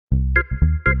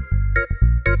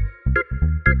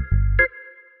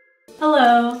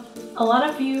Hello! A lot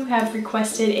of you have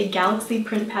requested a galaxy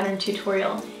print pattern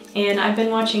tutorial, and I've been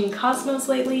watching Cosmos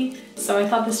lately, so I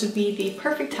thought this would be the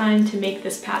perfect time to make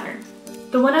this pattern.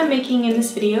 The one I'm making in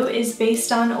this video is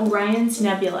based on Orion's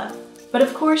nebula, but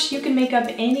of course you can make up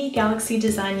any galaxy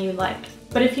design you like.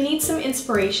 But if you need some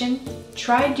inspiration,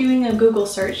 try doing a Google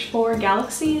search for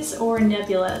galaxies or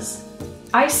nebulas.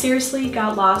 I seriously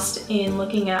got lost in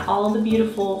looking at all the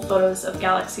beautiful photos of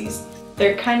galaxies.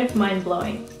 They're kind of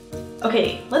mind-blowing.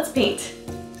 Okay, let's paint.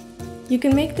 You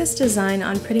can make this design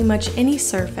on pretty much any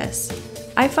surface.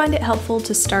 I find it helpful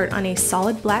to start on a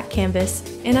solid black canvas,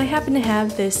 and I happen to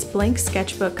have this blank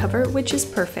sketchbook cover, which is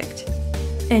perfect.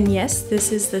 And yes,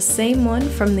 this is the same one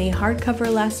from the hardcover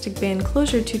elastic band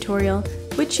closure tutorial,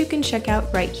 which you can check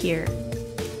out right here.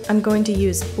 I'm going to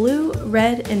use blue,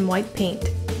 red, and white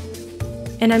paint.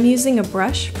 And I'm using a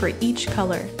brush for each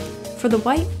color. For the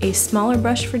white, a smaller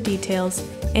brush for details,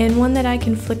 and one that I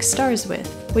can flick stars with,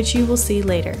 which you will see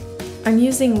later. I'm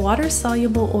using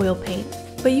water-soluble oil paint,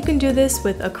 but you can do this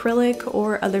with acrylic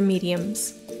or other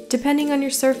mediums. Depending on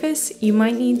your surface, you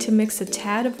might need to mix a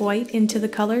tad of white into the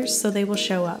colors so they will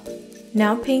show up.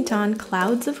 Now paint on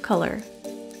clouds of color.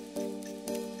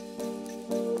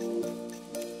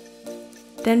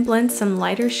 Then blend some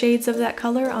lighter shades of that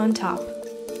color on top,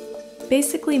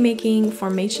 basically making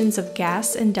formations of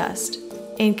gas and dust,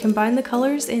 and combine the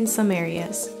colors in some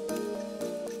areas.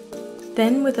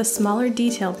 Then with a smaller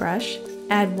detail brush,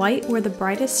 add white where the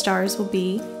brightest stars will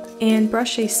be, and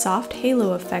brush a soft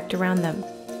halo effect around them.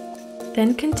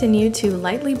 Then continue to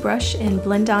lightly brush and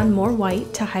blend on more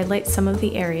white to highlight some of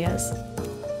the areas.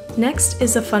 Next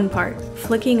is a fun part,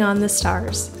 flicking on the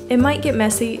stars. It might get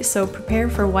messy, so prepare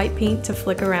for white paint to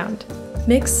flick around.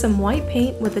 Mix some white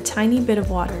paint with a tiny bit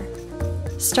of water.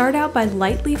 Start out by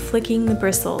lightly flicking the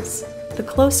bristles. The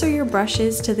closer your brush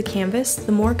is to the canvas,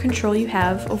 the more control you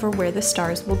have over where the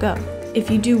stars will go.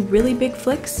 If you do really big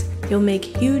flicks, you'll make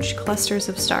huge clusters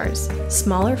of stars.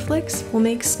 Smaller flicks will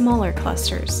make smaller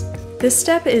clusters. This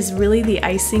step is really the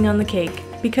icing on the cake,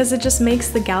 because it just makes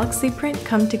the galaxy print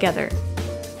come together.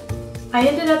 I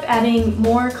ended up adding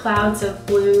more clouds of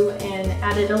blue and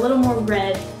added a little more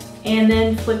red, and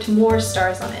then flipped more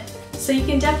stars on it. So you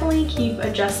can definitely keep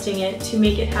adjusting it to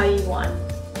make it how you want.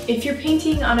 If you're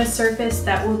painting on a surface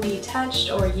that will be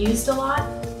touched or used a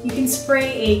lot, you can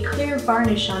spray a clear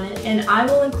varnish on it, and I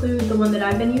will include the one that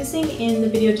I've been using in the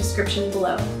video description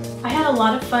below. I had a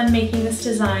lot of fun making this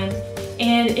design,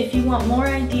 and if you want more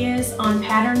ideas on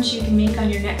patterns you can make on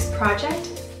your next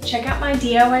project, check out my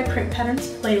DIY print patterns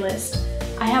playlist.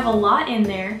 I have a lot in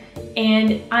there,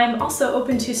 and I'm also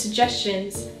open to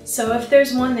suggestions, so if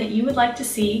there's one that you would like to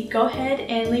see, go ahead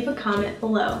and leave a comment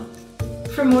below.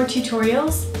 For more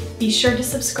tutorials, be sure to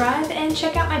subscribe and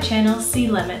check out my channel, Sea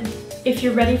Lemon. If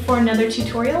you're ready for another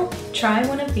tutorial, try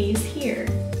one of these here.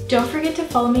 Don't forget to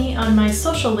follow me on my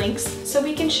social links so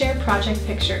we can share project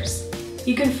pictures.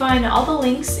 You can find all the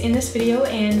links in this video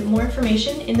and more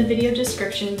information in the video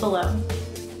description below.